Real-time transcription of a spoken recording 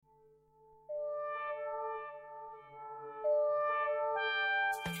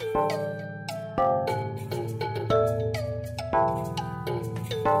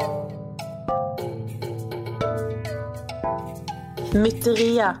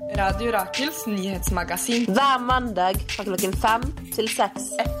Mytteria. Radio Rakels nyhetsmagasin. Hver mandag fra klokken 5 til 6.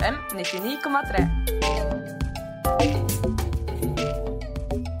 FM 99,3.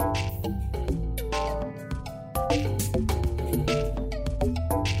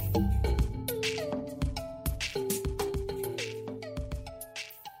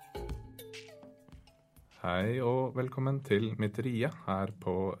 Hei og velkommen til Mytteria her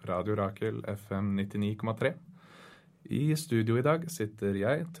på Radio Rakel FM 99,3. I studio I dag sitter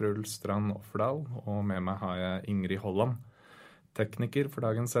jeg, Truls Strand Offerdal, og med meg har jeg Ingrid Holland. Tekniker for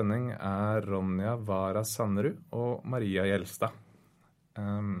dagens sending Ronja Vara Sannerud og Maria Gjelstad.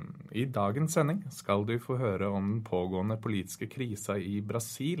 I dagens sending skal du få høre om den pågående politiske krisa I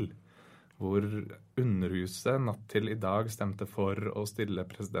Brasil, hvor underhuset natt til I dag stemte for å stille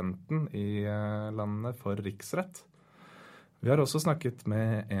presidenten I landet for riksrett. Vi har også snakket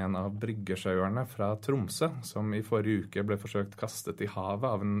med en av bryggersjøerne fra Tromsø, som I forrige uke ble forsøkt kastet I havet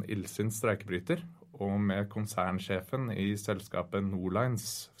av en illsint streikebryter, og med konsernsjefen I selskapet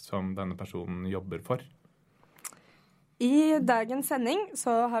Nordlines, som denne personen jobber for. I dagens sending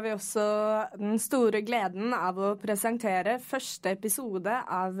så har vi også den store gleden av å presentere første episode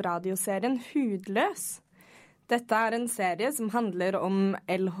av radioserien Hudløs. Dette en serie som handler om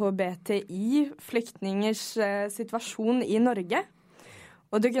LHBTI-flyktningers situasjon I Norge.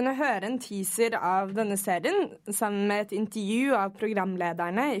 Og du kunne høre en teaser av denne serien sammen med et intervju av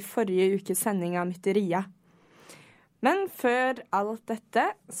programlederne I forrige ukes sending av Mytteria. Men før alt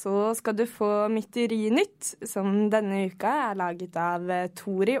dette så skal du få Mytteri-nytt, som denne uka laget av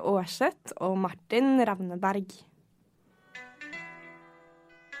Tori Aarseth og Martin Ravneberg.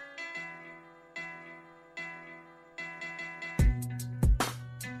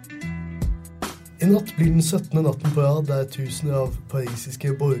 I natt blir den 17. natten på rad der tusener av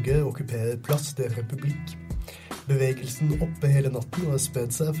parisiske borgere okkuperer Place de République. Bevegelsen oppe hele natten har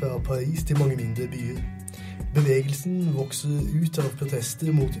spredt seg fra Paris til mange mindre byer. Bevegelsen vokser ut av protester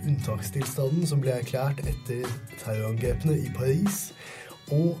mot unntakstilstanden som ble erklært etter terrorangrepene I Paris,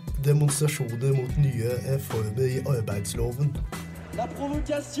 og demonstrasjoner mot nye reformer I arbeidsloven. La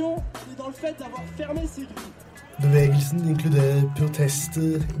provocation est dans le fait d'avoir fermé ces grilles. Bevegelsen inkluderer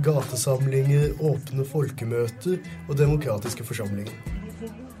protester, gatesamlinger, åpne folkemøter og demokratiske forsamlinger.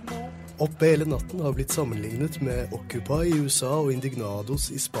 Oppe hele natten har blitt sammenlignet med Occupy I USA og Indignados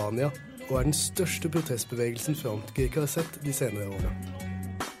I Spania, og den største protestbevegelsen Frankrike har sett de senere årene.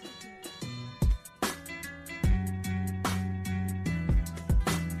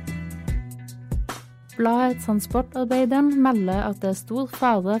 Bladet Transportarbeideren melder at det stor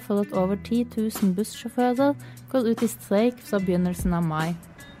fare for at over 10 000 bussjåfører går ut I streik fra begynnelsen av mai.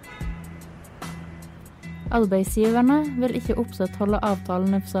 Arbeidsgiverne vil ikke opprettholde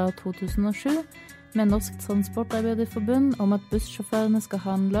avtalene fra 2007 med Norsk Transportarbeiderforbund om at bussjåførene skal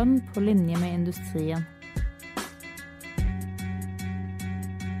ha en lønn på linje med industrien.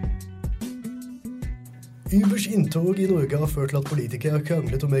 Ubers inntog I Norge har ført til at politikere har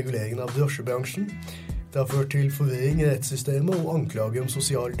kranglet om reguleringen av drosjebransjen. Det har ført til forvirring I rettssystemet og anklager om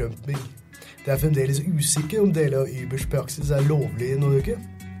sosial dumping. Det fremdeles usikker om deler av Ubers praksis lovlig I Norge.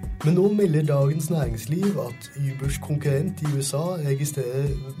 Men nå melder Dagens Næringsliv at Ubers konkurrent I USA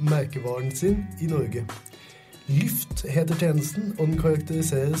registrerer merkevaren sin I Norge. Lyft heter tjenesten, og den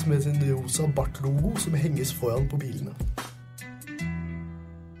karakteriseres med sin rosa Bart-logo som henges foran på bilene.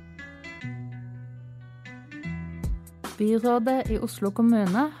 Byrådet I Oslo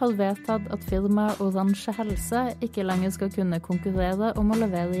kommune har vedtatt at firmaet Orange Helse ikke lenger skal kunne konkurrere om å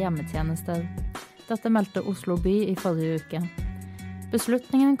levere hjemmetjenester. Dette meldte Oslo by I forrige uke.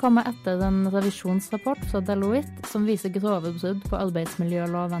 Beslutningen kommer etter en revisjonsrapport fra Deloitte som viser grove brudd på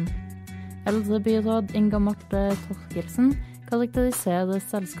arbeidsmiljøloven. Eldrebyråd Inga Marte Torkelsen karakteriserer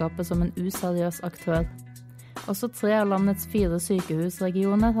selskapet som en useriøs aktør. Også 3 av landets 4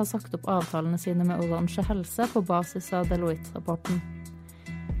 sykehusregioner har sagt opp avtalene sine med Orange Helse på basis av Deloitte-rapporten.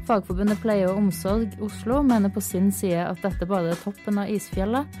 Fagforbundet Pleie og Omsorg Oslo mener på sin side at dette bare toppen av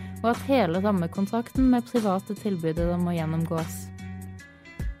isfjellet, og at hele rammekontrakten med private tilbydere må gjennomgås.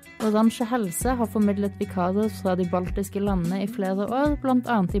 Orange Helse har formidlet vikarer fra de baltiske landene I flere år, blant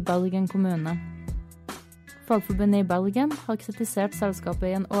annet I Bergen kommune. Fagforbundet I Bergen har kritisert selskapet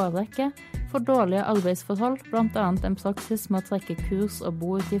I en årrekke for dårlige arbeidsforhold, blant annet en praksis med å trekke kurs- og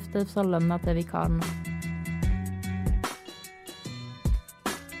boutgifter fra lønna til vikarene.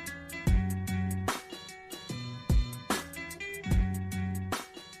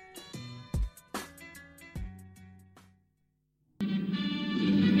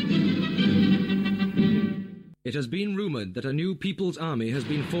 It has been rumored that a new people's army has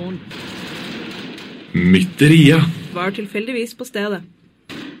been formed. Mytteria var tilfeldigvis på stedet.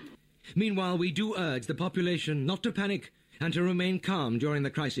 Meanwhile, we do urge the population not to panic and to remain calm during the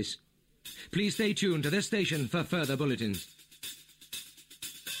crisis. Please stay tuned to this station for further bulletins.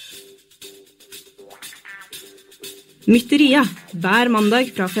 Mytteria, hver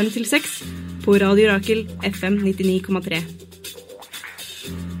mandag fra 5 til 6 på Radio Rakel FM 99,3.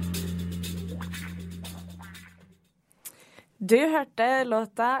 Du hørte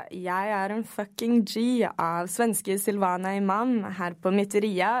låta «Jeg er en fucking G» av svenske Silvana Imam her på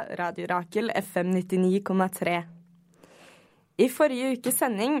Mytteria, Radio Rakel FM 99,3. I forrige ukes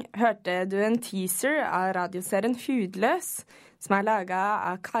sending hørte du en teaser av radioserien Hudløs, som er laget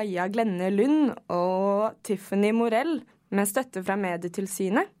av Kaja Glenne Lund og Tiffany Morell med støtte fra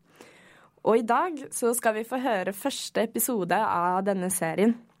Medietilsynet. Og i dag så skal vi få høre første episode av denne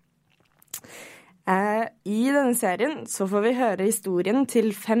serien. I denne serien så får vi høre historien til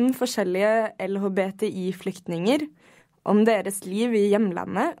 5 forskjellige LHBTI-flyktninger om deres liv i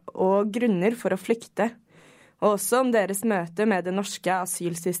hjemlandet og grunner for å flykte, og også om deres møte med det norske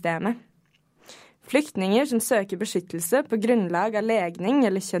asylsystemet. Flyktninger som søker beskyttelse på grunnlag av legning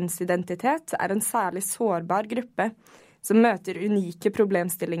eller kjønnsidentitet er en særlig sårbar gruppe som møter unike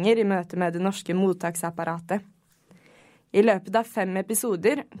problemstillinger i møte med det norske mottaksapparatet. I løpet av 5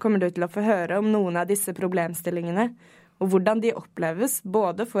 episoder kommer du til å få høre om noen av disse problemstillingene, og hvordan de oppleves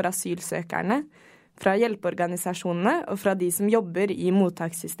både for asylsøkerne, fra hjelpeorganisasjonene og fra de som jobber i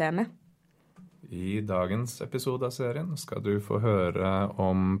mottakssystemet. I dagens episode av serien skal du få høre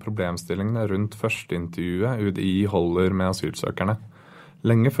om problemstillingene rundt førsteintervjuet UDI holder med asylsøkerne.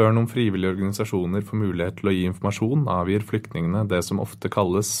 Lenge før noen frivillige organisasjoner får mulighet til å gi informasjon, avgir flyktningene det som ofte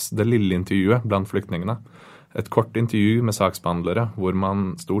kalles det lille intervjuet blant flyktningene. Et kort intervju med saksbehandlere, hvor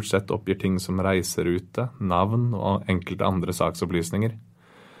man stort sett oppgir ting som reiserute, navn og enkelte andre saksopplysninger.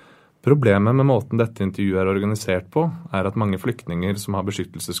 Problemet med måten dette intervjuet er organisert på, er at mange flyktninger som har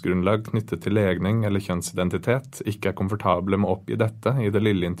beskyttelsesgrunnlag knyttet til legning eller kjønnsidentitet, ikke er komfortable med å oppgi dette i det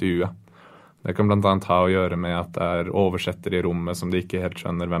lille intervjuet. Det kan blant annet ha å gjøre med at det er oversettere i rommet som de ikke helt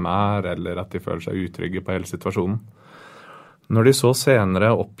skjønner hvem er, eller at de føler seg utrygge på hele situasjonen. Når de så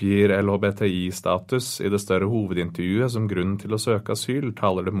senere oppgir LHBTI-status i det større hovedintervjuet som grunn til å søke asyl,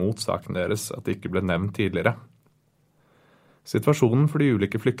 taler det mot saken deres at det ikke ble nevnt tidligere. Situasjonen for de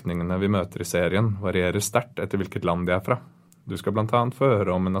ulike flyktningene vi møter i serien varierer sterkt etter hvilket land de er fra. Du skal blant annet få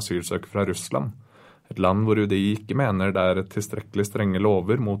høre om en asylsøker fra Russland, et land hvor UDI ikke mener det er tilstrekkelig strenge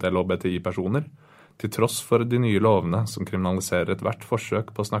lover mot LHBTI-personer, til tross for de nye lovene som kriminaliserer et hvert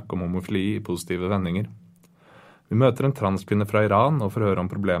forsøk på å snakke om homofili i positive vendinger. Vi møter en transkvinne fra Iran og får høre om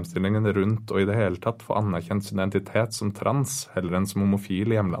problemstillingen rundt og i det hele tatt få anerkjent sin identitet som trans heller enn som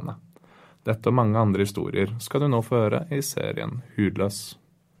homofil i hjemlandet. Dette og mange andre historier skal du nå få høre i serien Hudløs.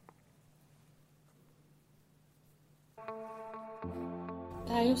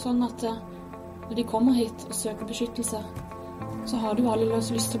 Det er jo sånn at når de kommer hit og søker beskyttelse, så har du alle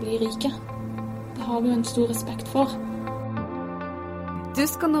lyst til å bli rike. Det har vi jo en stor respekt for. Du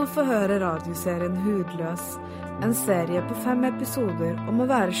skal nå få høre radioserien Hudløs, en serie på 5 episoder om å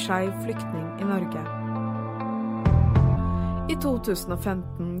være skeiv flyktning i Norge. I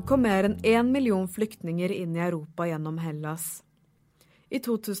 2015 kom mer enn 1 million flyktninger inn i Europa gjennom Hellas. I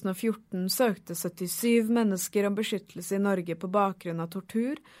 2014 søkte 77 mennesker om beskyttelse i Norge på bakgrunn av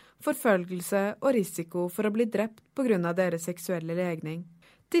tortur, forfølgelse og risiko for å bli drept på grunn av deres seksuelle legning.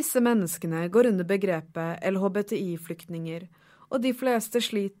 Disse menneskene går under begrepet LHBTI-flyktninger, og de fleste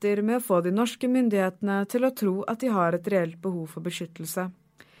sliter med å få de norske myndighetene til å tro at de har et reelt behov for beskyttelse.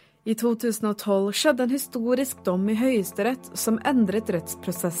 I 2012 skjedde en historisk dom i Høyesterett som endret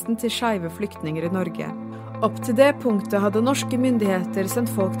rettsprosessen til skeive flyktninger i Norge. Opp til det punktet hadde norske myndigheter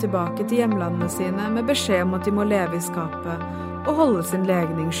sendt folk tilbake til hjemlandene sine med beskjed om at de må leve i skapet og holde sin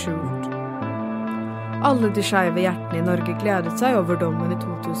legning skjult. Alle de skeive hjertene i Norge gledet seg over dommen i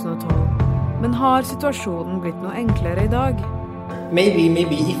 2012, men har situasjonen blitt noe enklere i dag? Maybe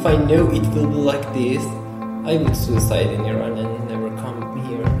if I know it will be like this, I would suicide in Iran and never come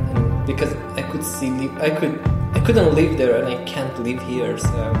here. Because I couldn't live there and I can't live here,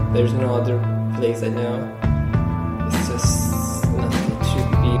 so there's no other place I know. It's just nothing it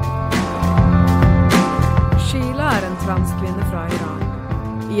should be. Sheila er en transkvinne fra Iran.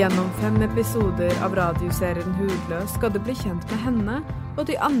 Gjennom 5 episoder av radioserien Hudløs skal du bli kjent med henne og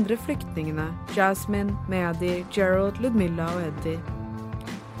de andre flyktningene, Jasmine, Mehdi, Gerald, Ludmilla og Eddie.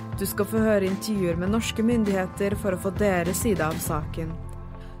 Du skal få høre intervjuer med norske myndigheter for å få deres side av saken.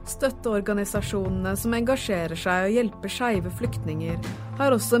 Støtteorganisasjonene som engasjerer seg og hjelper skeive flyktninger,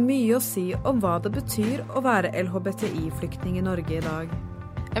 har også mye å si om hva det betyr å være LHBTI-flyktning i Norge i dag.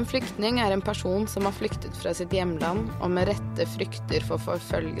 En flyktning er en person som har flyktet fra sitt hjemland og med rette frykter for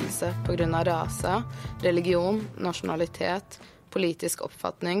forfølgelse på grunn av rase, religion, nasjonalitet, politisk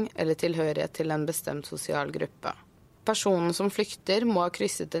oppfatning eller tilhørighet til en bestemt sosial gruppe. Personen som flykter må ha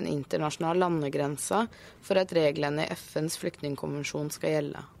krysset en internasjonal landegrense for at reglene i FNs flyktningkonvensjon skal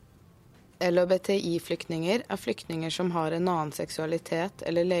gjelde. LHBTI-flyktninger er flyktninger som har en annen seksualitet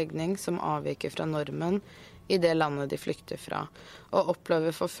eller legning som avviker fra normen i det landet de flykter fra, og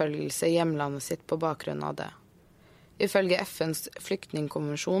opplever forfølgelse i hjemlandet sitt på bakgrunn av det. Ifølge FNs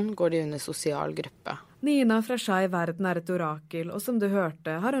flyktningkonvensjon går de under sosial gruppe. Nina fra Skeiv Verden er et orakel, og som du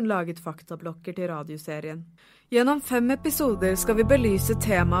hørte, har hun laget faktablokker til radioserien. Gjennom 5 episoder skal vi belyse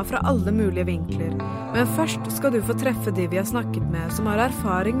temaet fra alle mulige vinkler, men først skal du få treffe de vi har snakket med som har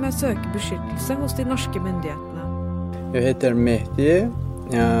erfaring med å søke beskyttelse hos de norske myndighetene. Jeg heter Mehdi,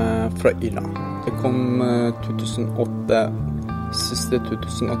 fra Iran. Jeg kom 2008, siste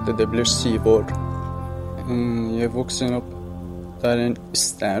 2008, det blir 7 år. Jeg vokste opp, det er en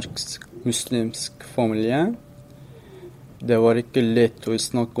sterk muslimsk familie. Det var ikke lett å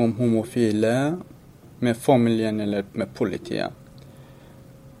snakke om homofile med familien eller med politiet.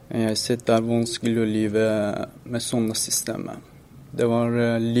 Jeg synes det er vanskelig å leve med sånne systemer. Det var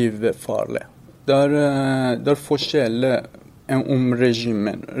livet farlig. Det er forskjellig om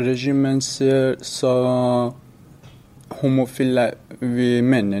regimen. Regimen sa homofile, vi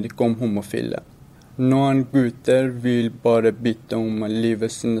mener ikke om homofile. Noen gutter vil bare bytte om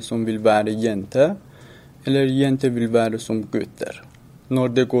livet sine som vil være jenter, eller jenter vil være som gutter.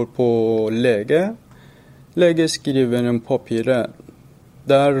 Når det går på lege skriver en papir,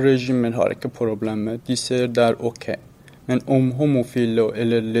 der regimen har ikke problemer, de sier det er ok. Men om homofile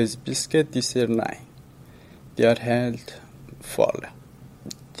eller lesbiske, de sier nei. De er helt farlige.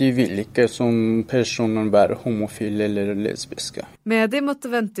 De vil ikke som personen være homofile eller lesbiske. Mehdi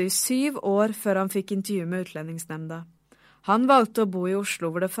måtte vente i 7 år før han fikk intervju med Utlendingsnemnda. Han valgte å bo i Oslo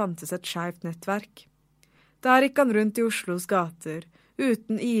hvor det fantes et skjevt nettverk. Der gikk han rundt i Oslos gater,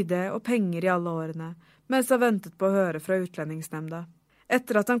 uten ID og penger i alle årene, mens han ventet på å høre fra Utlendingsnemnda.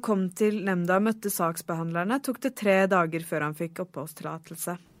 Etter at han kom til nemnda og møtte saksbehandlerne, tok det 3 dager før han fikk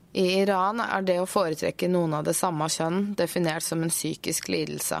oppholdstillatelse. I Iran er det å foretrekke noen av det samme kjønn definert som en psykisk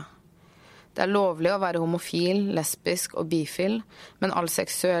lidelse. Det er lovlig å være homofil, lesbisk og bifil, men all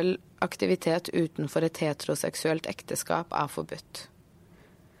seksuell aktivitet utenfor et heteroseksuelt ekteskap er forbudt.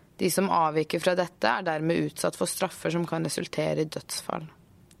 De som avviker fra dette er dermed utsatt for straffer som kan resultere i dødsfall.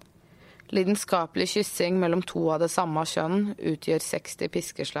 Lidenskapelig kyssing mellom 2 av det samme kjønn utgjør 60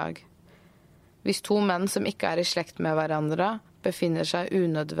 piskeslag. Hvis 2 menn som ikke er i slekt med hverandre befinner seg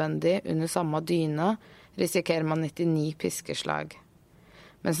unødvendig under samme dyne, risikerer man 99 piskeslag.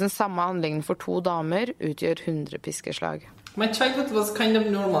 Mens den samme handlingen for 2 damer utgjør 100 piskeslag. My childhood was kind of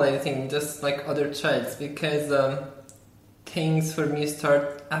normal, I think, just like other childs, because things for me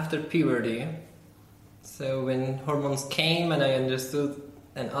start after puberty. So when hormones came and I understood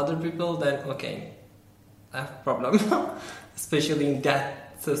and other people, then okay, I have a problem, especially in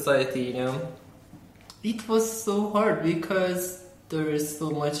that society, you know. It was so hard because there is so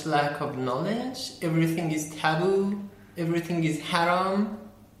much lack of knowledge. Everything is taboo. Everything is haram.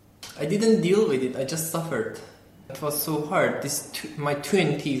 I didn't deal with it. I just suffered. It was so hard. My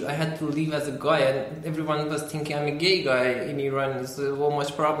 20s, I had to live as a guy, and everyone was thinking I'm a gay guy in Iran. There's so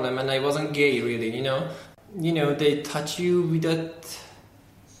much problem, and I wasn't gay really, you know. You know, they touch you without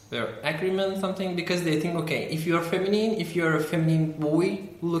their agreement, something, because they think, okay, if you're feminine, if you're a feminine boy,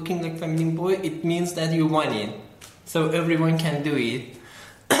 looking like a feminine boy, it means that you want it. So everyone can do it.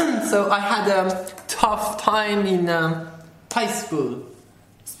 So I had a tough time in high school,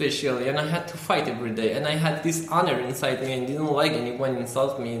 especially, and I had to fight every day. And I had this honor inside me and didn't like anyone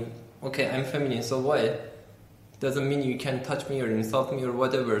insult me. Okay, I'm feminine, so what? Doesn't mean you can touch me or insult me or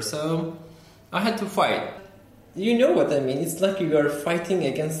whatever. So I had to fight. You know what I mean? It's like you are fighting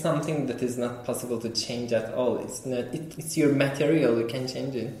against something that is not possible to change at all. It's your material, you can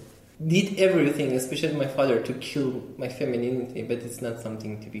change it. Did everything, especially my father, to kill my femininity, but it's not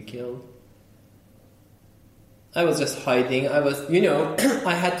something to be killed. I was just hiding. I was, you know,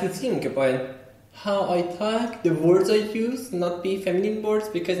 I had to think about how I talk, the words I use, not be feminine words,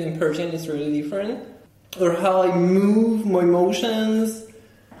 because in Persian it's really different. Or how I move, my motions,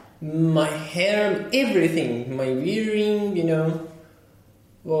 my hair, everything, my wearing, you know.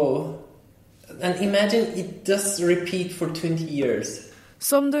 Whoa. And imagine it does repeat for 20 years.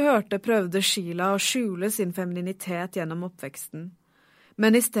 Som du hørte prøvde Sheila å skjule sin femininitet gjennom oppveksten.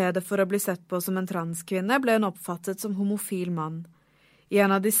 Men I stedet for å bli sett på som en transkvinne, ble hun oppfattet som homofil mann. I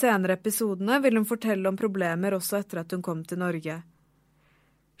en av de senere episodene vil hun fortelle om problemer også etter at hun kom til Norge.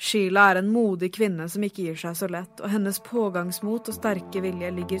 Sheila en modig kvinne som ikke gir seg så lett, og hennes pågangsmot og sterke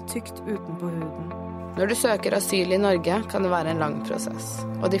vilje ligger tykt utenpå huden. Når du søker asyl I Norge, kan det være en lang prosess,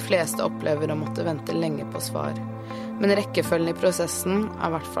 og de fleste opplever å måtte vente lenge på svar. Men rekkefølgen I prosessen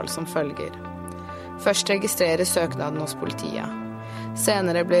I hvert fall som følger. Først registreres søknaden hos politiet.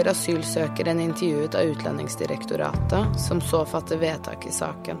 Senere blir asylsøkeren intervjuet av Utlendingsdirektoratet, som så fatter vedtak I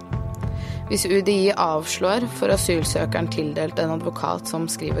saken. Hvis UDI avslår, får asylsøkeren tildelt en advokat som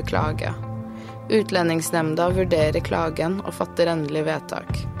skriver klage. Utlendingsnemnda vurderer klagen og fatter endelig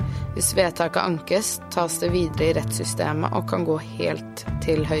vedtak. Hvis vedtaket ankes, tas det videre I rettssystemet og kan gå helt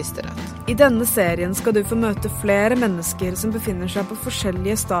til Høyesterett. I denne serien skal du få møte flere mennesker som befinner seg på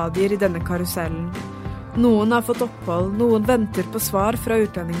forskjellige stadier I denne karusellen. Noen har fått opphold, noen venter på svar fra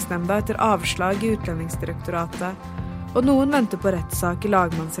Utlendingsnemnda etter avslag I Utlendingsdirektoratet, og noen venter på rettssak I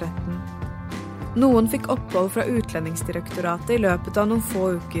lagmannsretten. Noen fikk opphold fra Utlendingsdirektoratet I løpet av noen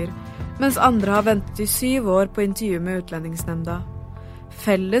få uker, mens andre har ventet I 7 år på intervju med Utlendingsnemnda.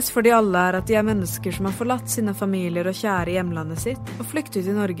 Felles for de alle at de mennesker som har forlatt sine familier og kjære I hjemlandet sitt og flyktet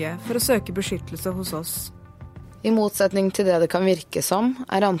til Norge for å søke beskyttelse hos oss. I motsetning til det kan virke som,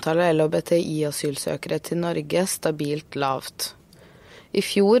 antallet LHBTI-asylsøkere til Norge stabilt lavt. I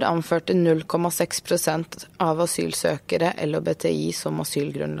fjor anførte 0,6% av asylsøkere LHBTI som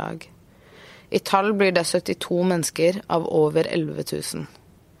asylgrunnlag. I tall blir det 72 mennesker av over 11 000.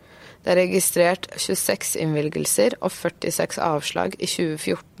 Det registrert 26 innvilgelser og 46 avslag I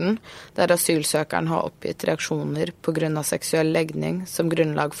 2014, der asylsøkeren har oppgitt reaksjoner på grunn av seksuell legning som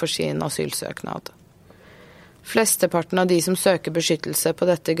grunnlag for sin asylsøknad. Flesteparten av de som søker beskyttelse på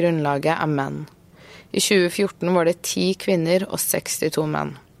dette grunnlaget menn. I 2014 var det 10 kvinner og 62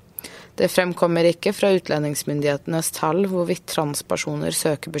 menn. Det fremkommer ikke fra utlendingsmyndighetenes tall hvorvidt transpersoner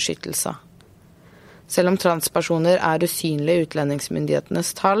søker beskyttelse. Selv om transpersoner usynlige I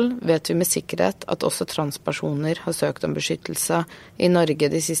utlendingsmyndighetenes tall, vet vi med sikkerhet at også transpersoner har søkt om beskyttelse I Norge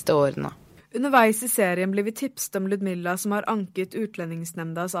de siste årene. Underveis I serien blir vi tipset om Ludmilla som har anket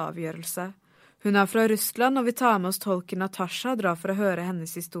Utlendingsnemndas avgjørelse. Hun fra Russland, og vi tar med oss tolken Natasha og drar for å høre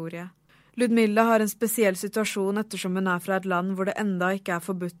hennes historie. Ludmilla har en spesiell situasjon ettersom hun fra et land hvor det enda ikke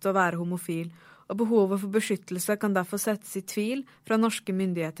forbudt å være homofil, og behovet for beskyttelse kan derfor settes I tvil fra norske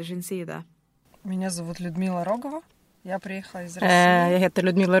myndigheter sin side. Jeg heter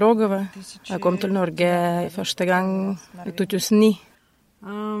Ludmilla Rogova. Jeg kom til Norge første gang I 2009.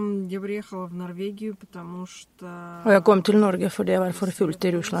 Og jeg kom til Norge fordi jeg var forfulgt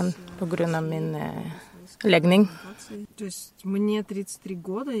I Russland på grunn av min legning.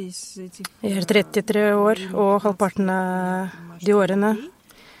 Jeg 33 år, og halvparten av de årene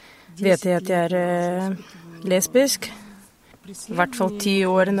vet jeg at jeg lesbisk. I hvert fall 10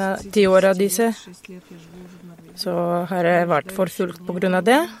 år av disse. Så har jeg vært forfulgt på grunn av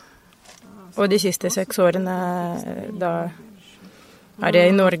det. Og de siste 6 årene da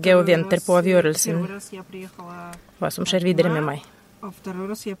jeg I Norge og venter på avgjørelsen hva som skjer videre med meg.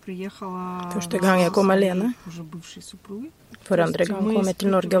 Første gang jeg kom alene. For andre gang kom jeg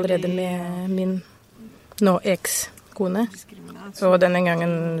til Norge allerede med min nå eks-kone. Og denne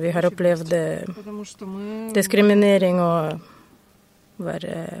gangen vi har opplevd diskriminering og var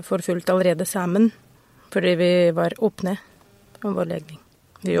forfulgt allerede sammen, fordi vi var åpne om vår legning.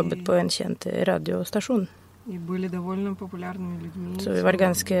 Vi jobbet på en kjent radiostasjon. Så vi var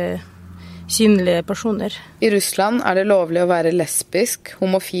ganske synlige personer. I Russland det lovlig å være lesbisk,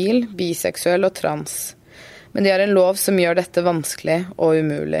 homofil, biseksuell og trans. Men de har en lov som gjør dette vanskelig og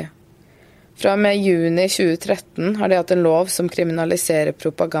umulig. Fra og med juni 2013 har de hatt en lov som kriminaliserer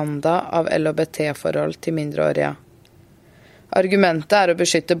propaganda av LHBT-forhold til mindreårige. Argumentet å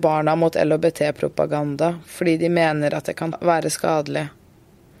beskytte barna mot LHBT-propaganda, fordi de mener at det kan være skadelig.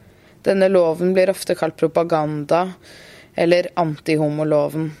 Denne loven blir ofte kalt propaganda, eller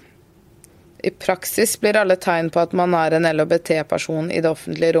antihomoloven. I praksis blir alle tegn på at man en LHBT-person I det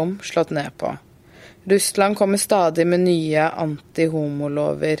offentlige rom slått ned på. Russland kommer stadig med nye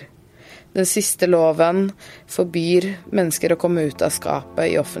antihomolover. Den siste loven forbyr mennesker å komme ut av skapet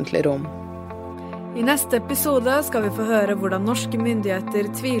I offentlig rom. I neste episode skal vi få høre hvordan norske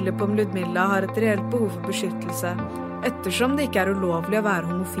myndigheter tviler på om Ludmilla har et reelt behov for beskyttelse, ettersom det ikke ulovlig å være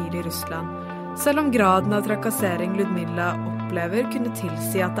homofil I Russland, selv om graden av trakassering Ludmilla opplever kunne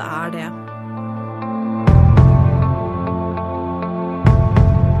tilsi at det det.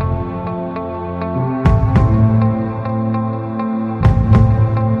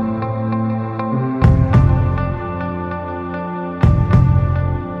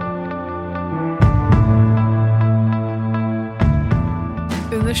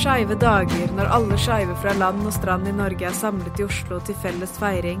 Under skeive dager, når alle skeive fra land og strand i Norge er samlet i Oslo til felles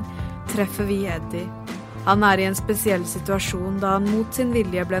feiring, treffer vi Eddie. Han er i en spesiell situasjon da han mot sin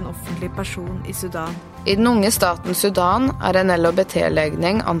vilje ble en offentlig person i Sudan. I den unge staten Sudan er en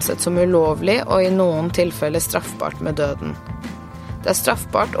LHBT-legning ansett som ulovlig og i noen tilfeller straffbart med døden. Det er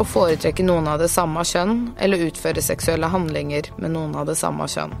straffbart å foretrekke noen av det samme kjønn eller utføre seksuelle handlinger med noen av det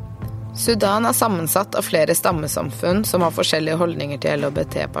samme kjønn. Sudan er sammensatt av flere stammesamfunn som har forskjellige holdninger til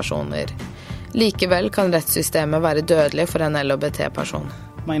LHBT-personer. Likevel kan rettssystemet være dødelig for en LHBT-person.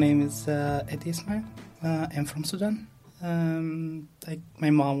 My name is Eddie Ismail. I'm from Sudan. My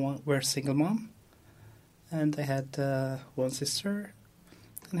mom was a single mom. And I had one sister.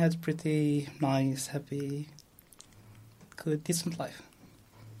 And I had a pretty nice, happy, good, decent life.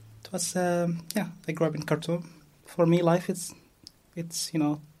 It was, I grew up in Khartoum. For me, life it's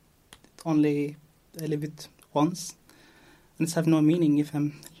only I live it once. And it's have no meaning if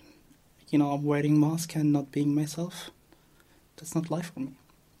I'm wearing mask and not being myself. That's not life for me.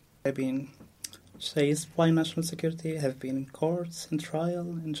 I've been chased by national security. I have been in courts, in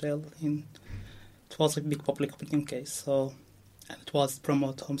trial, in jail. It was a big public opinion case. So, and it was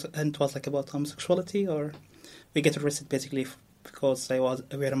about homosexuality, or we get arrested basically because I was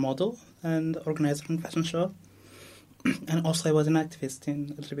a model and organizer in fashion show, and also I was an activist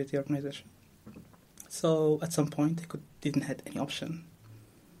in LGBT organization. So at some point I didn't have any option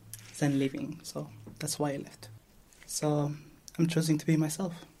than leaving. So that's why I left. So I'm choosing to be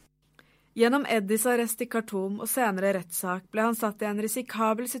myself. Gjennom Eddies arrest i Khartoum og senere rettssak ble han satt i en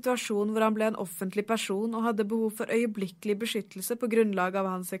risikabel situasjon hvor han ble en offentlig person og hadde behov for øyeblikkelig beskyttelse på grunnlag av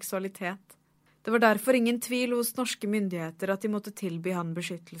hans seksualitet. Det var derfor ingen tvil hos norske myndigheter at de måtte tilby han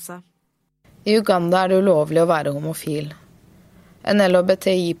beskyttelse. I Uganda er det ulovlig å være homofil. En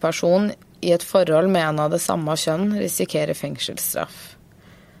LHBTI-person i et forhold med en av det samme kjønn risikerer fengselsstraff.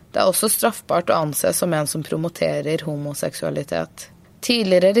 Det er også straffbart å anse som en som promoterer homoseksualitet.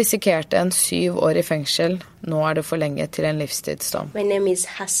 Tidligere risikerte en 7 år i fengsel. Nå er det forlenget til en livstidsdom. My name is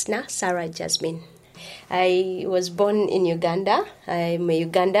Hasna Sarah Jasmine. I was born in Uganda. I'm a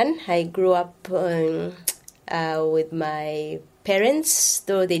Ugandan. I grew up with my parents,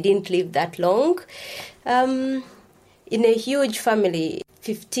 though they didn't live that long. In a huge family,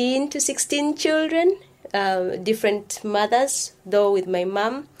 15 to 16 children, different mothers, though with my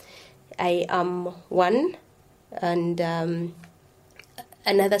mom, I am one, and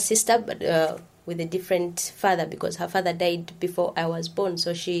another sister, but with a different father because her father died before I was born.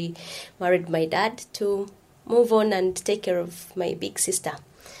 So she married my dad to move on and take care of my big sister.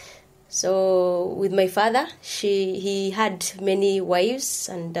 So with my father, he had many wives,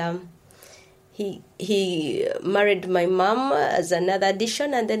 and he married my mom as another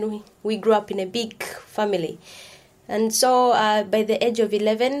addition, and then we grew up in a big family. And so by the age of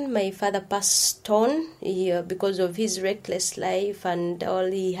 11, my father passed on because of his reckless life and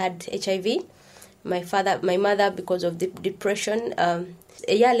all. He had HIV. My mother, because of the depression, a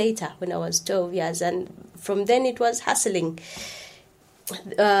year later when I was 12 years. And from then it was hassling.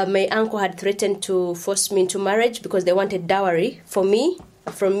 My uncle had threatened to force me into marriage because they wanted dowry from me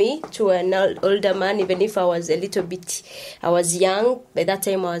to an older man, even if I was I was young. By that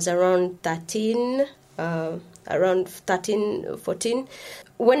time I was around 13, 14.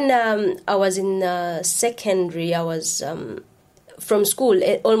 When I was in secondary, I was from school,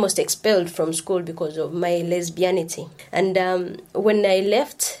 almost expelled from school because of my lesbianity. And when I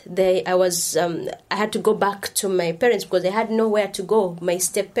left, I had to go back to my parents because I had nowhere to go. My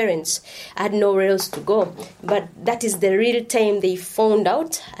step-parents, I had nowhere else to go. But that is the real time they found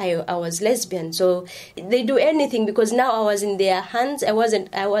out I was lesbian. So they do anything because now I was in their hands. I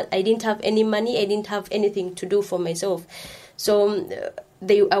didn't have any money. I didn't have anything to do for myself. So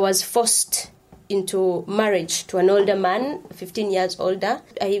I was forced into marriage to an older man, 15 years older.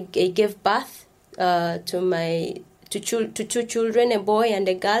 I gave birth to two children, a boy and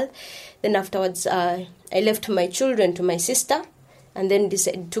a girl. Then afterwards, I left my children to my sister, and then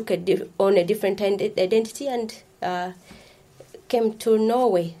took on a different identity and came to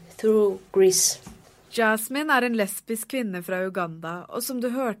Norway through Greece. Jasmine er en lesbisk kvinne fra Uganda, og som du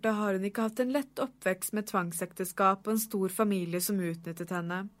hørte har hun ikke hatt en lett oppvekst med tvangsekteskap og en stor familie som utnyttet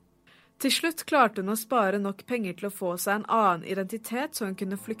henne. Til slutt klarte hun å spare nok penger til å få seg en annen identitet så hun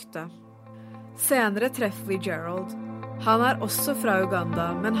kunne flykte. Senere treffer vi Gerald. Han er også fra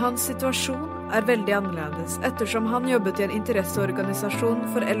Uganda, men hans situasjon er veldig annerledes, ettersom han jobbet i en interesseorganisasjon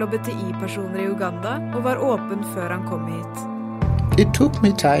for LHBTI-personer i Uganda og var åpen før han kom hit. It took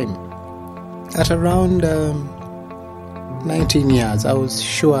me time. At around 19 years, I was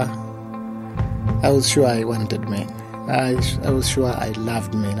sure I wanted men. I was sure I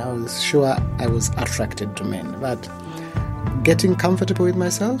loved men. I was sure I was attracted to men. But getting comfortable with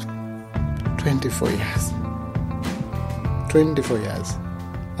myself, 24 years. 24 years.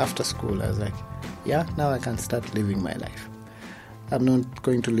 After school, I was like, yeah, now I can start living my life. I'm not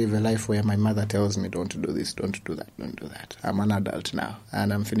going to live a life where my mother tells me, don't do this, don't do that, don't do that. I'm an adult now,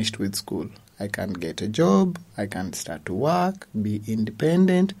 and I'm finished with school. I can get a job, I can start to work, be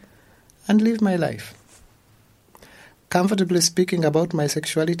independent, and live my life. Comfortably speaking about my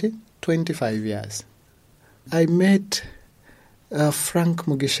sexuality, 25 years. I met Frank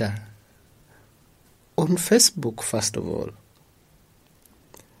Mugisha on Facebook, first of all.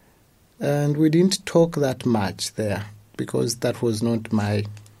 And we didn't talk that much there because that was not my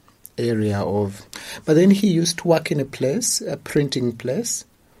area of... But then he used to work in a place, a printing place,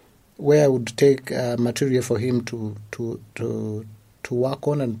 where I would take material for him to work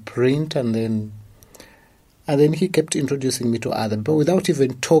on and print, and then he kept introducing me to others, but without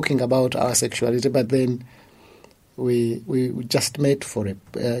even talking about our sexuality. But then we just met for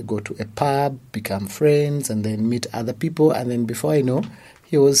go to a pub, become friends, and then meet other people. And then before I know,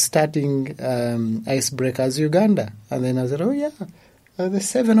 he was starting Icebreakers Uganda. And then I said, oh yeah, the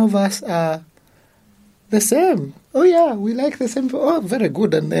 7 of us are the same. Oh yeah, we like the same. Oh, very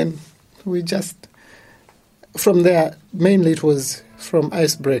good. And then we just, from there, mainly it was from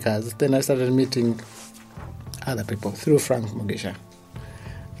Icebreakers. Then I started meeting other people through Frank Mugisha.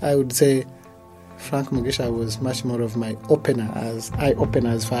 I would say Frank Mugisha was much more of my eye-opener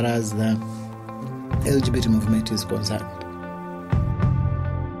as far as the LGBT movement is concerned.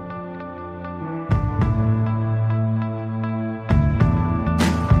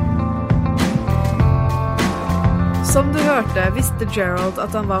 Som du hørte, visste Gerald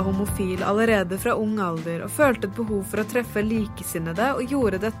at han var homofil allerede fra ung alder og følte et behov for å treffe likesinnede og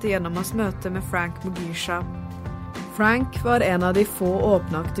gjorde dette gjennom hans møte med Frank Mugisha. Frank var en av de få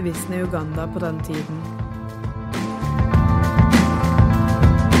åpne aktivistene i Uganda på den tiden.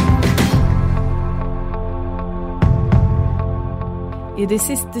 I de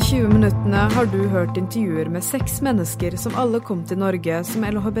siste 20 minuttene har du hørt intervjuer med 6 mennesker som alle kom til Norge som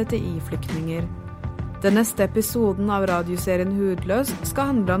LHBTI-flyktninger. Den neste episoden av radioserien Hudløs skal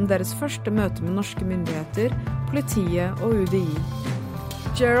handle om deres første møte med norske myndigheter, politiet og UDI.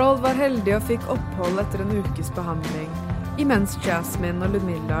 Gerald var heldig og fikk opphold etter en ukes behandling, imens Jasmine og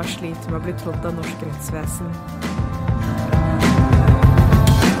Lumilla sliter med å bli trodd av norsk rettsvesen.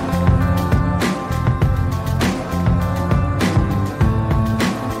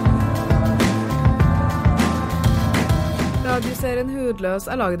 Radioserien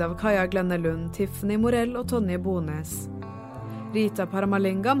Hudløs er laget av Kaja Glenne Lund, Tiffany Morell og Tonje Bones. Rita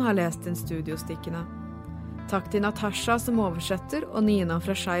Paramalingam har lest inn studiostikkene. Takk til Natasha som oversetter, og Nina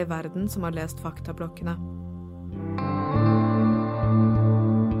fra Skei Verden som har lest faktablokkene.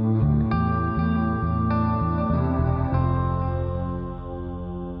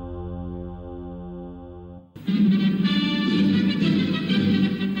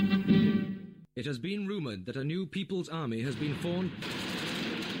 It has been rumored that a new People's Army has been formed.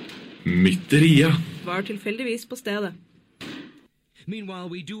 Mytteria var tilfeldigvis på stedet. Meanwhile,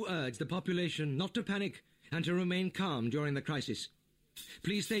 we do urge the population not to panic and to remain calm during the crisis.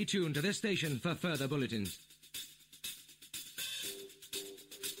 Please stay tuned to this station for further bulletins.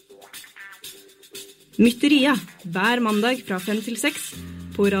 Mytteria, hver mandag fra 5 til 6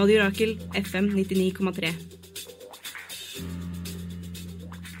 på Radio Rakel FM 99,3.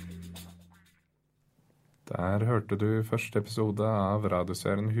 Der hørte du første episode av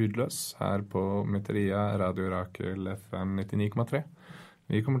radioserien Hudløs her på Mytteria, Radio Rakel FM 99,3.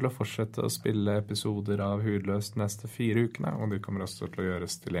 Vi kommer til å fortsette å spille episoder av Hudløs de neste 4 ukene, og de kommer også til å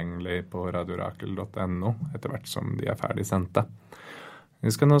gjøres tilgjengelig på radiorakel.no etter hvert som de er ferdig sendte.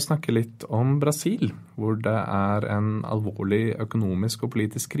 Vi skal nå snakke litt om Brasil, hvor det er en alvorlig økonomisk og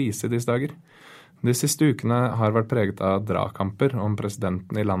politisk krise i disse dager. De siste ukene har vært preget av dragkamper om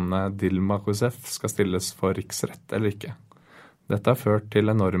presidenten i landet Dilma Rousseff skal stilles for riksrett eller ikke. Dette har ført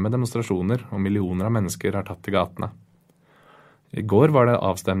til enorme demonstrasjoner, og millioner av mennesker har tatt til gatene. I går var det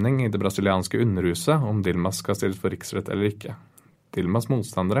avstemning i det brasilianske underhuset om Dilma skal stilles for riksrett eller ikke. Dilmas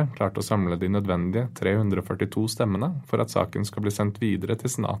motstandere klarte å samle de nødvendige 342 stemmene for at saken skal bli sendt videre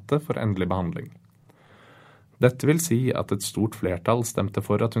til senatet for endelig behandling. Dette vil si at et stort flertall stemte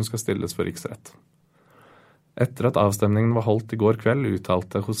for at hun skal stilles for riksrett. Etter at avstemningen var holdt i går kveld,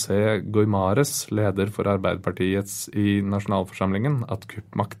 uttalte José Goimares, leder for Arbeiderpartiets i nasjonalforsamlingen, at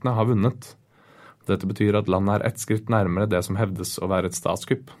kuppmaktene har vunnet. Dette betyr at landet er ett skritt nærmere det som hevdes å være et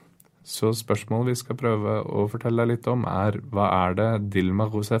statskupp. Så spørsmålet vi skal prøve å fortelle litt om hva er det Dilma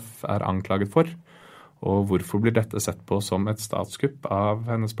Rousseff er anklaget for, Og hvorfor blir dette sett på som et statskupp av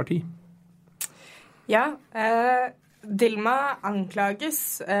hennes parti? Ja, Dilma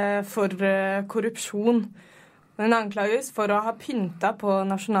anklages for korrupsjon. Hun anklages for å ha pynta på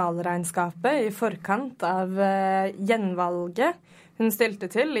nasjonalregnskapet i forkant av gjenvalget hun stilte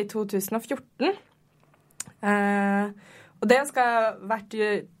til i 2014. Og det skal ha vært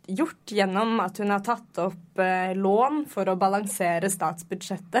gjort gjennom at hun har tatt opp lån for å balansere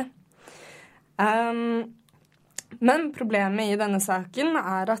statsbudsjettet. Men problemet i denne saken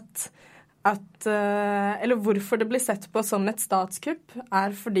er eller hvorfor det blir sett på som et statskupp,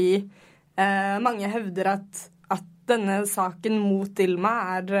 er fordi mange hevder at denne saken mot Dilma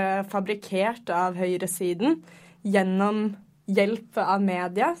er fabrikkert av høyresiden gjennom hjelp av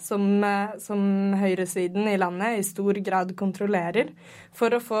media, som høyresiden i landet i stor grad kontrollerer,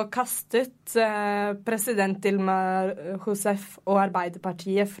 for å få kastet president Dilma Rousseff og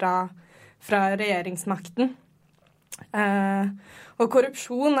Arbeiderpartiet fra regjeringsmakten. Og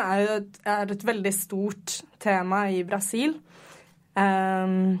korrupsjon er et veldig stort tema i Brasil.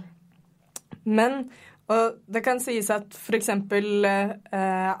 Og det kan sies at for eksempel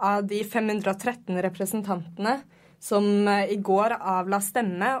av de 513 representantene som i går avla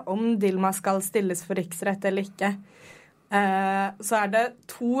stemme om Dilma skal stilles for riksrett eller ikke, så er det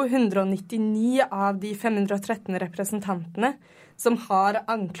 299 av de 513 representantene som har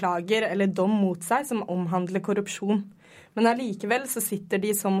anklager eller dom mot seg som omhandler korrupsjon. Men allikevel så sitter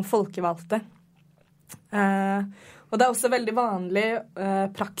de som folkevalgte. Og det er også veldig vanlig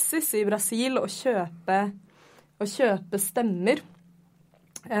praksis i Brasil å kjøpe stemmer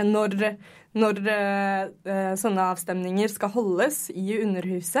når sånne avstemninger skal holdes i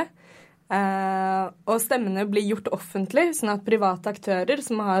Underhuset. Og stemmene blir gjort offentlig, sånn at private aktører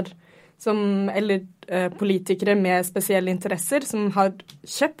eller politikere med spesielle interesser som har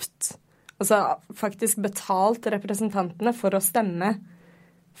kjøpt, altså faktisk betalt representantene for å stemme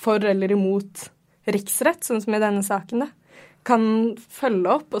for eller imot riksrett, sånn som i denne saken, kan følge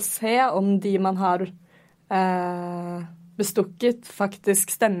opp og se om de man har bestukket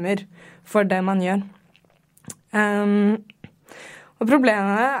faktisk stemmer for det man gjør. Og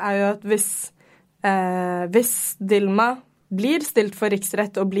problemet er jo at hvis Dilma blir stilt for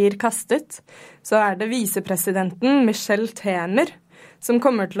riksrett og blir kastet, så er det visepresidenten Michel Temer som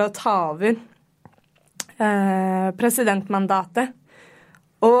kommer til å ta over presidentmandatet.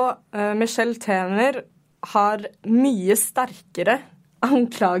 Og Michel Temer har mye sterkere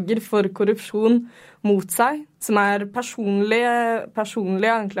anklager for korrupsjon mot seg, som er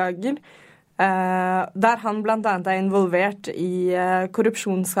personlige anklager, der han blant annet er involvert i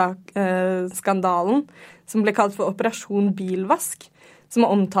korrupsjonsskandalen som ble kalt for Operasjon Bilvask, som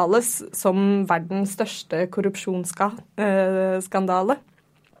omtales som verdens største korrupsjonsskandale.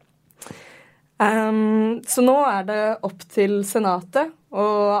 Så nå er det opp til Senatet å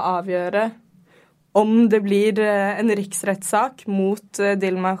avgjøre om det blir en riksrettssak mot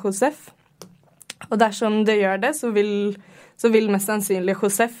Dilma Rousseff. Og dersom det gjør det, så vil mest sannsynlig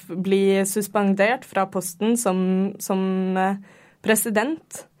Rousseff bli suspendert fra posten som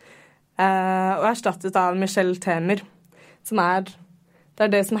president og erstattet av Michel Temer, det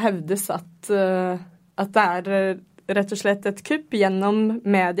er det som hevdes at det er rett og slett et kupp gjennom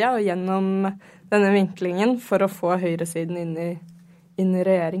media og gjennom denne vinklingen for å få høyresiden inn i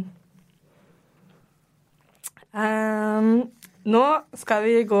regjering. Nå skal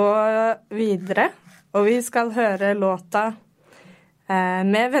vi gå videre, og vi skal høre låta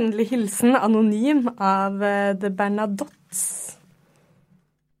Med vennlig hilsen anonym av The Bernadottes.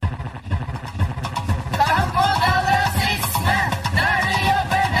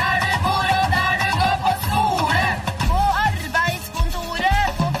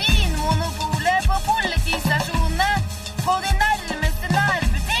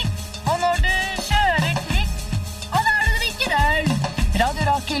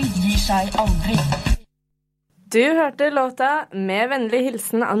 Aldri. Du hørte låta Med vennlig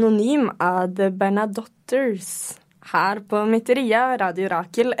hilsen anonym av The Bernadottes her på Mytteria, Radio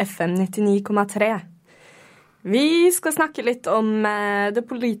Rakel, FM 99,3. Vi skal snakke litt om det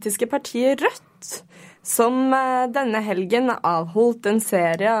politiske partiet Rødt, som denne helgen avholdt en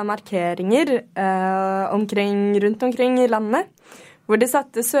serie av markeringer rundt omkring i landet, hvor de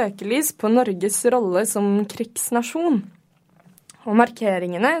satte søkelys på Norges rolle som krigsnasjon. Og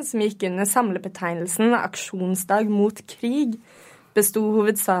markeringene, som gikk under samlebetegnelsen Aksjonsdag mot krig, bestod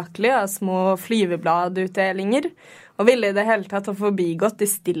hovedsakelig av små flyvebladutdelinger, og ville i det hele tatt ha forbigått i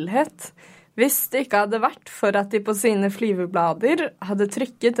stillhet, hvis det ikke hadde vært for at de på sine flyveblader hadde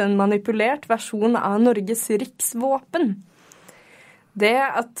trykket en manipulert versjon av Norges riksvåpen. Det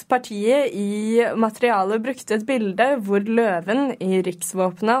at partiet i materialet brukte et bilde hvor løven i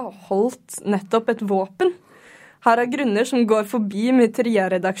riksvåpenet holdt nettopp et våpen, har av grunner som går forbi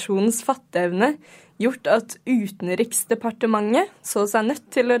Mytteria-redaksjonens fatteevne gjort at Utenriksdepartementet så seg nødt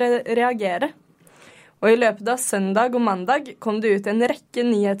til å reagere. Og i løpet av søndag og mandag kom det ut en rekke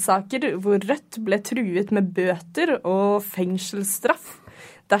nyhetssaker hvor Rødt ble truet med bøter og fengselsstraff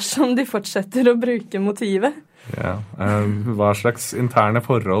dersom de fortsetter å bruke motivet. Ja, hva slags interne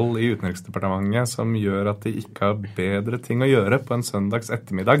forhold i Utenriksdepartementet som gjør at de ikke har bedre ting å gjøre på en søndags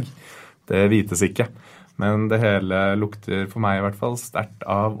ettermiddag, det vites ikke. Men det hele lukter for meg i hvert fall sterkt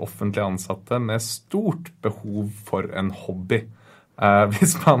av offentlige ansatte med stort behov for en hobby.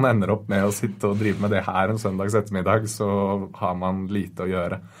 Hvis man ender opp med å sitte og drive med det her en søndags ettermiddag, så har man lite å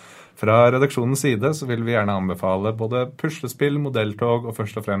gjøre. Fra redaksjonens side så vil vi gjerne anbefale både puslespill, modelltog og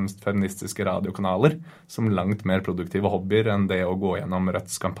først og fremst feministiske radiokanaler som langt mer produktive hobbyer enn det å gå gjennom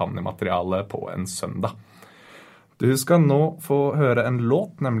Rødts kampanjemateriale på en søndag. Du skal nå få høre en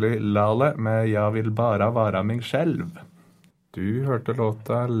låt, nemlig Lale med «Jeg vil bara vara mig själv». Du hørte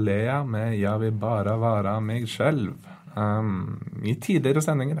låta Lea med «Jeg vil bara vara mig själv». I tidligere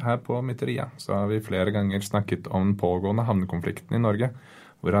sendinger her på Mytteria så har vi flere ganger snakket om den pågående havnekonflikten i Norge,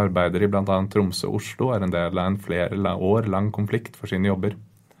 hvor arbeidere i blant annet Tromsø og Oslo er en del av en flere år lang konflikt for sine jobber.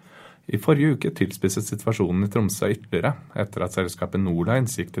 I forrige uke tilspisset situasjonen i Tromsø ytterligere, etter at selskapet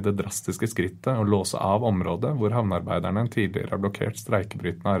Nordlines gikk til det drastiske skrittet å låse av området hvor havnearbeiderne tidligere har blokkert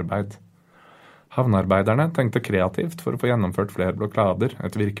streikebrytende arbeid. Havnearbeiderne tenkte kreativt for å få gjennomført flere blokader,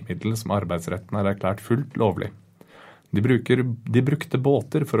 et virkemiddel som arbeidsretten har erklært fullt lovlig. De brukte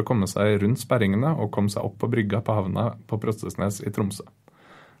båter for å komme seg rundt sperringene og kom seg opp på brygga på havna på Prostesnes i Tromsø.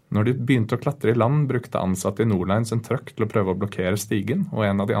 Når de begynte å klatre i land, brukte ansatte i Nordlines en trøkk til å prøve å blokkere stigen, og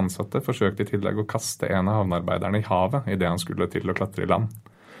en av de ansatte forsøkte i tillegg å kaste en av havnearbeiderne i havet i det han skulle til å klatre i land.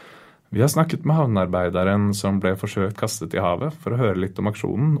 Vi har snakket med havnearbeideren som ble forsøkt kastet i havet for å høre litt om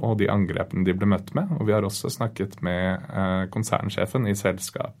aksjonen og de angrepene de ble møtt med, og vi har også snakket med konsernsjefen i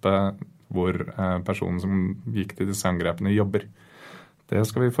selskapet hvor personen som gikk til disse angrepene jobber. Det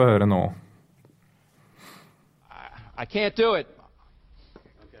skal vi få høre nå. I can't do it.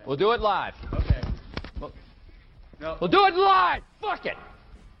 We'll do it live. Okay. We'll do it live. Fuck it.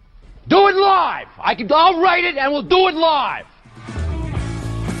 Do it live. I'll write it and we'll do it live.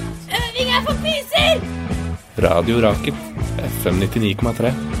 Øving for pyser! Radio Rakel, FM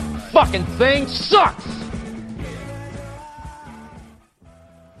 99,3. Fucking thing sucks!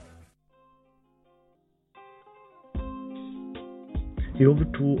 I over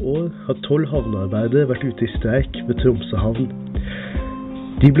 2 år har 12 havnearbeidere vært ute i streik ved Tromsø havn.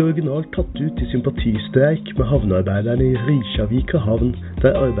 De ble originalt tatt ut i sympatistreik med havnearbeiderne i Risavika havn,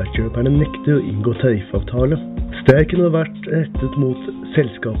 der arbeidskjøperne nekter å inngå tariffavtale. Streiken har vært rettet mot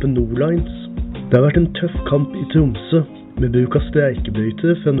selskapet Nordlines. Det har vært en tøff kamp i Tromsø, med bruk av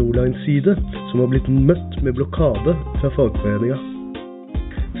streikebrytere fra Nordlines side, som har blitt møtt med blokade fra fagforeninga.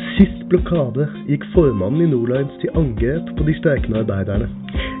 Sist blokade gikk formannen i Nordlines til angrep på de streikende arbeiderne.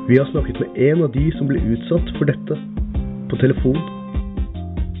 Vi har snakket med en av de som ble utsatt for dette, på telefon.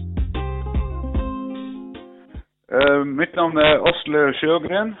 Mitt navn Asle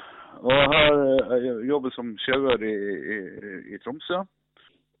Sjøgren, og jeg jobber som sjøer i Tromsø.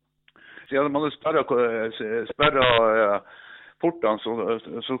 Siden man hadde sperret portene,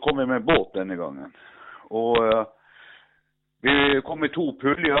 så kom vi med båt denne gangen. Og vi kom i 2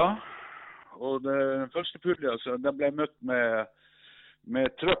 puljer, og den første puljen den ble møtt med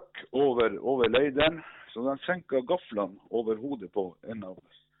trøkk over leideren, så den senket gaflene over hodet på en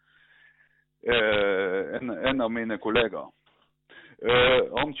av mine kollegaer.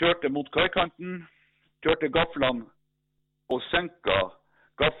 Han kjørte mot kaikanten, kjørte gaflene og senket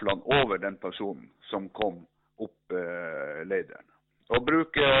gaflene over den personen som kom opp leideren. Å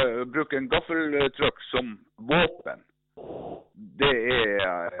bruke en gaffeltrøkk som våpen, det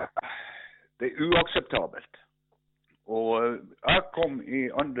er uakseptabelt. Og jeg kom i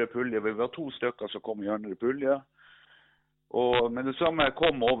andre pulje, vi var 2 stykker som kom i andre pulje, og med det samme jeg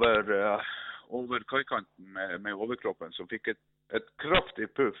kom over kaikanten med overkroppen, så fikk et kraftig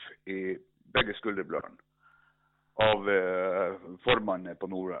puff i begge skulderbladene av formannen på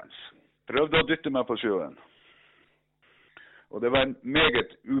Nordlines. Prøvde å dytte meg på sjøen. Og det var en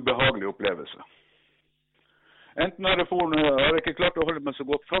meget ubehagelig opplevelse. Enten har jeg ikke klart å holde meg så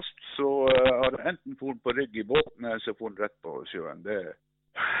godt fast, så har jeg enten foren på rygg i båten, eller så foren rett på sjøen.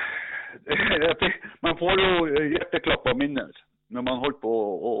 Man får jo hjerteklapp av minner når man holdt på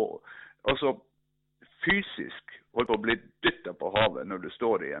altså fysisk holdt på å bli dyttet på havet når du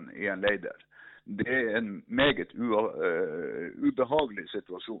står i en leider. Det en meget ubehagelig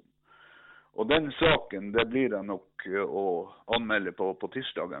situasjon. Og den saken, det blir det nok å anmelde på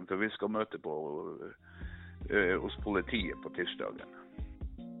tirsdagen, for vi skal møte hos politiet på tirsdagen.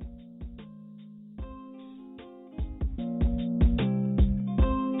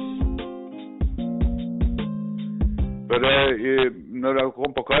 For når jeg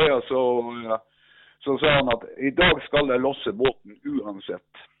kom på kaia, så sa han at i dag skal jeg losse båten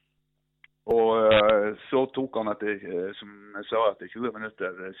uansett. Og så tok han som jeg sa, etter 20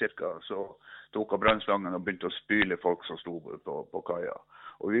 minutter cirka, så tok han brannstangen og begynte å spyle folk som sto på kaia.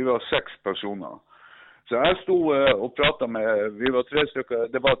 Og vi var 6 personer. Så jeg sto og pratet med, vi var 3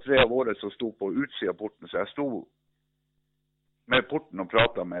 stykker, det var 3 av våre som sto på utsiden av porten, så jeg sto med porten og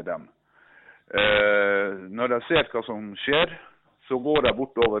pratet med dem. Når jeg ser hva som skjer, så går jeg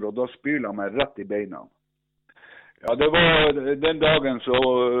bortover, og da spyler jeg meg rett i beina. Ja, den dagen så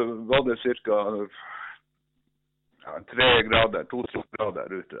var det cirka 3 grader, 2 grader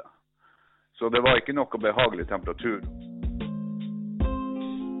ute. Så det var ikke noe behagelig temperatur.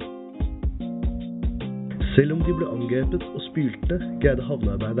 Selv om de ble angrepet og spylte, greide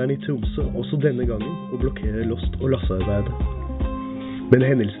havnearbeiderne i Tromsø også denne gangen å blokkere lost- og lassearbeidet. Men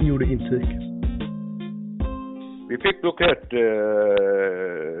hendelsen gjorde inntrykk. Vi fikk blokkert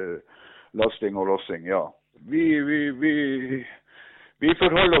lasting og lossing, ja. Vi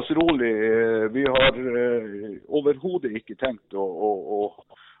forholder oss rolig. Vi har overhodet ikke tenkt å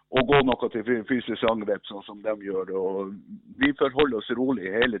gå noe til fysisk angrep sånn som de gjør. Og vi forholder oss rolig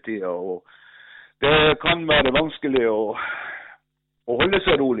hele tiden. Og det kan være vanskelig å holde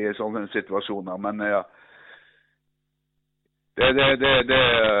seg rolig i sånne situasjoner, men ja,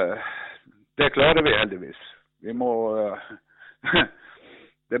 det klarer vi heldigvis. Vi må...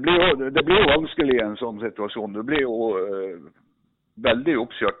 Det blir jo vanskelig i en sånn situasjon. Du blir jo veldig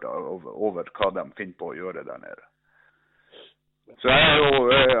oppkjørt over hva de finner på å gjøre der nede. Så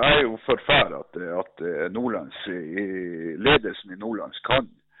jeg er jo forfæret at ledelsen i Nordlands kan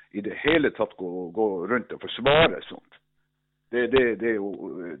i det hele tatt gå rundt og forsvare sånt. Det er jo...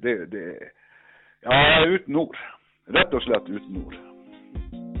 Ja, uten ord. Rett og slett uten ord.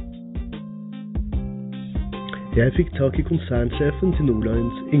 Jeg fikk tak i konsernsjefen til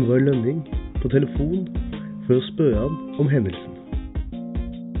Nordlines, Ingvar Lønning, på telefon for å spørre ham om hendelsen.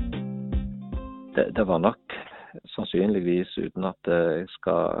 Det var nok sannsynligvis, uten at jeg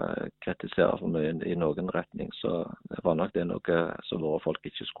skal kritisere for mye i noen retning, så var nok det noe som våre folk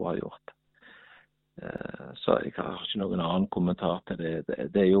ikke skulle ha gjort. Så jeg har ikke noen annen kommentar til det.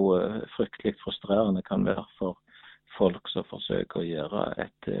 Det er jo fryktelig frustrerende kan være for folk som forsøker å gjøre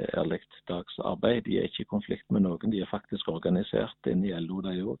et ærlig dagsarbeid. De er ikke i konflikt med noen, de er faktisk organisert inn i LO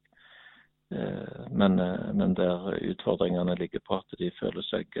de også. Men der utfordringene ligger på at de føler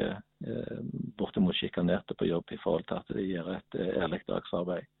seg bortimot sjikanerte på jobb i forhold til at de gjør et ærlig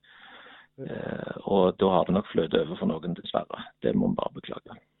dagsarbeid. Og da har det nok fløt over for noen dessverre. Det må man bare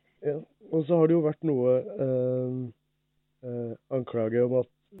beklage. Ja, og så har det jo vært noe anklager om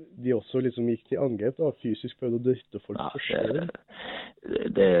at de også liksom gikk til angrep da, fysisk prøvde å dytte folk på sjøen.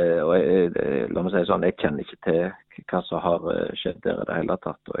 La meg si sånn, jeg kjenner ikke til hva som har skjedd der i det hele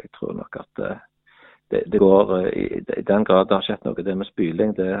tatt, og jeg tror nok at det går, i den grad det har skjedd noe, det med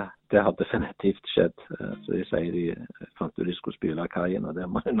spyling, det har definitivt skjedd. Så de sier de fant ut de skulle spyle av kajen, og det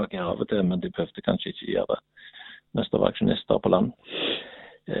må de nok gjøre av og til, men de prøvde kanskje ikke gjøre det mest av aksjonister på land.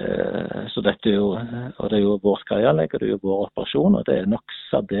 Så dette er jo, og det er jo vårt kaianlegg, og det er jo vår operasjon, og det er nok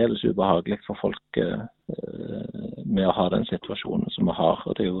særdeles ubehagelig for folk med å ha den situasjonen som vi har,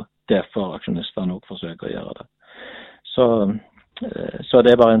 og det er jo derfor aksjonistene også forsøker å gjøre det. Så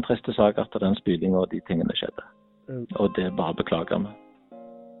det er bare en triste sak at den spylingen og de tingene skjedde, og det bare beklager vi.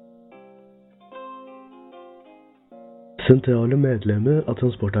 Sentrale medlemmer av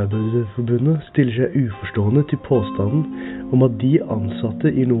Transportarbeiderforbundet stiller seg uforstående til påstanden om at de ansatte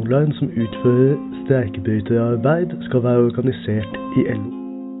i Nordline som utfører streikebryterarbeid skal være organisert i LO.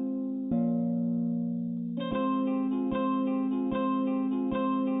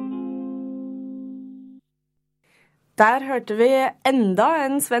 Der hørte vi enda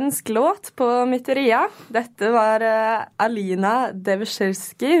en svensk låt på mytteria. Dette var Alina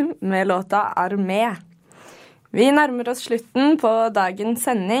Devscherski med låta Armé. Vi nærmer oss slutten på dagens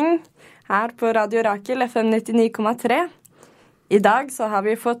sending her på Radio Rakel FM 99,3. I dag så har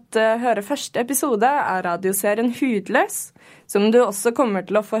vi fått høre første episode av radioserien Hudløs, som du også kommer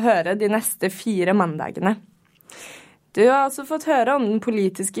til å få høre de neste 4 mandagene. Du har også fått høre om den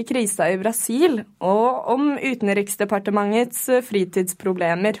politiske krisa i Brasil, og om Utenriksdepartementets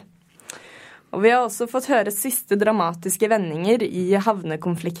fritidsproblemer. Og vi har også fått høre siste dramatiske vendinger i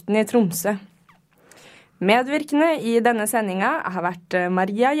havnekonflikten i Tromsø. Medvirkende i denne sendinga har vært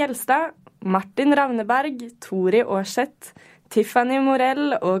Maria Gjelstad, Martin Ravneberg, Tori Aarseth, Tiffany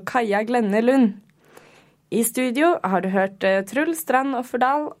Morell og Kaja Glenne Lund. I studio har du hørt Truls Strand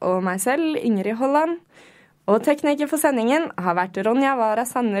Offerdal og meg selv, Ingrid Holland. Og tekniker for sendingen har vært Ronja Vara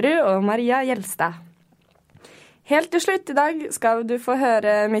Sannerud og Maria Gjelstad. Helt til slutt i dag skal du få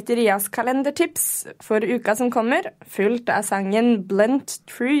høre Mytterias kalendertips for uka som kommer, fulgt av sangen Blunt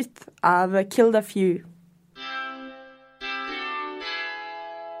Truth av Killed a Few.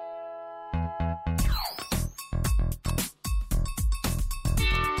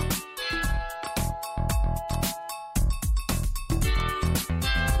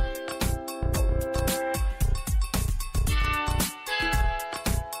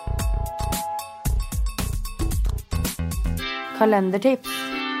 Kalendertips.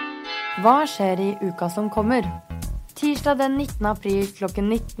 Hva skjer i uka som kommer? Tirsdag den 19. april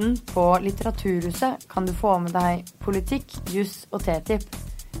klokken 19 på Litteraturhuset kan du få med deg politikk, juss og TTIP.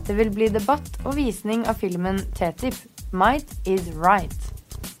 Det vil bli debatt og visning av filmen TTIP, Might is Right.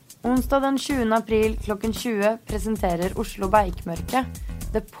 Onsdag den 20. april klokken 20 presenterer Oslo Beikmørke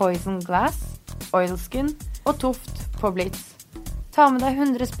The Poison Glass, Oilskin og Toft på Blitz. Ta med deg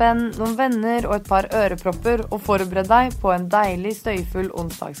 100 spenn, noen venner og et par ørepropper og forbered deg på en deilig støyfull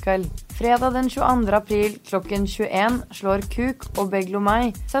onsdagskveld. Fredag den 22. april klokken 21 slår Kuk og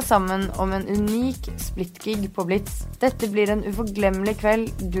Beglomei seg sammen om en unik splittgig på Blitz. Dette blir en uforglemmelig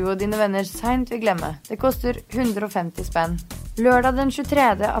kveld du og dine venner sent vil glemme. Det koster 150 spenn. Lørdag den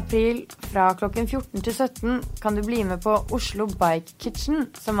 23. april fra klokken 14 til 17 kan du bli med på Oslo Bike Kitchen,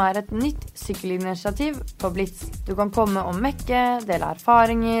 som er et nytt sykkelinitiativ på Blitz. Du kan komme og mekke, dele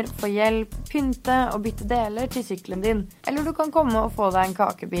erfaringer, få hjelp, pynte og bytte deler til sykkelen din, eller du kan komme og få deg en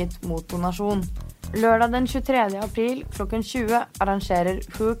kakebit mot donasjon. Lørdag den 23. april klokken 20 arrangerer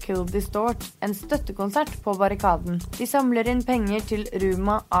Who Killed Distort en støttekonsert på Barrikaden. De samler inn penger til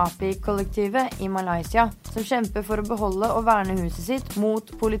Ruma Api-kollektivet i Malaysia, som kjemper for å beholde og verne huset sitt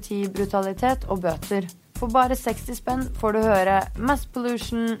mot politibrutalitet og bøter. For bare 60 spenn får du høre Mass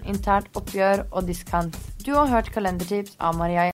Pollution, internt oppgjør og diskant. Du har hørt kalendertips av Maria